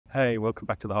Hey, welcome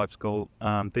back to the Hype School.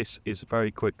 This is a very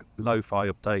quick lo-fi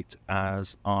update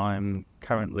as I'm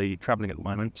currently traveling at the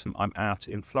moment. I'm out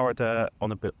in Florida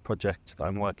on a bit project that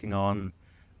I'm working on.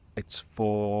 It's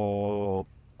for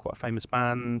quite a famous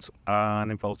band and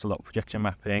involves a lot of projection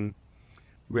mapping.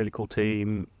 Really cool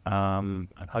team, and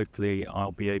hopefully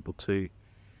I'll be able to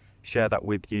share that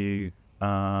with you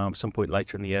some point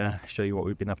later in the year, show you what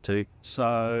we've been up to.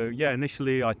 So yeah,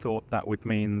 initially I thought that would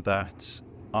mean that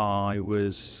I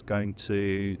was going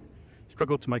to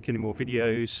struggle to make any more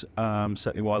videos,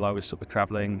 certainly while I was sort of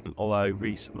traveling, although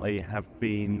recently have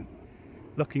been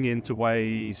looking into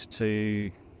ways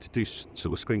to do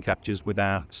sort of screen captures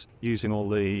without using all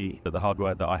the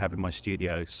hardware that I have in my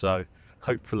studio. So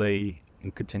hopefully I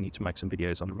can continue to make some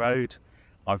videos on the road.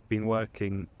 I've been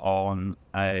working on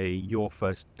a Your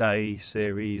First Day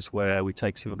series where we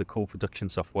take some of the cool production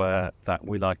software that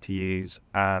we like to use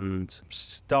and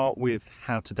start with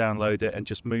how to download it and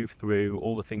just move through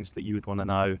all the things that you would want to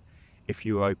know if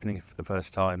you were opening it for the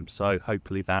first time. So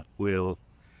hopefully that'll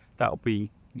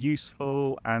be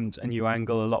useful and a new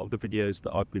angle. A lot of the videos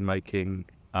that I've been making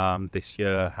this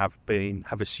year have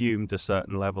assumed a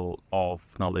certain level of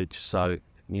knowledge. So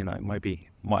maybe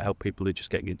might help people who are just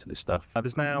getting into this stuff.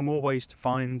 There's now more ways to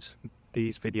find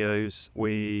these videos.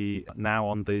 We now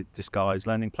on the Disguise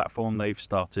learning platform, they've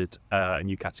started a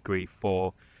new category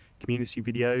for community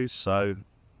videos. So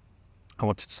I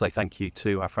wanted to say thank you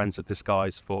to our friends at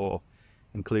Disguise for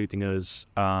including us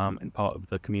in part of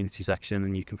the community section,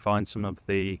 and you can find some of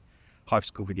the Hive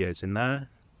School videos in there.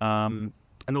 And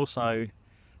also,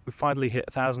 we finally hit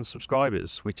 1,000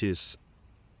 subscribers, which is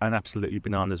an absolutely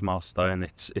bananas milestone.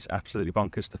 It's absolutely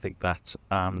bonkers to think that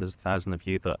there's 1,000 of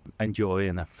you that enjoy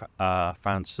and have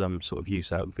found some sort of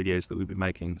use out of the videos that we've been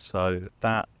making. So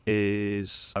that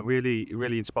is really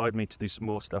inspired me to do some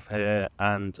more stuff here.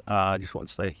 And I just want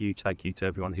to say a huge thank you to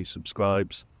everyone who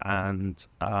subscribes and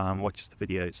watches the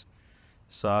videos.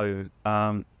 So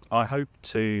I hope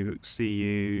to see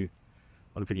you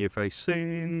on a video very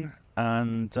soon.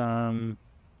 And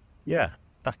yeah,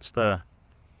 that's the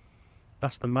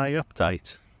May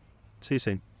update. See you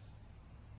soon.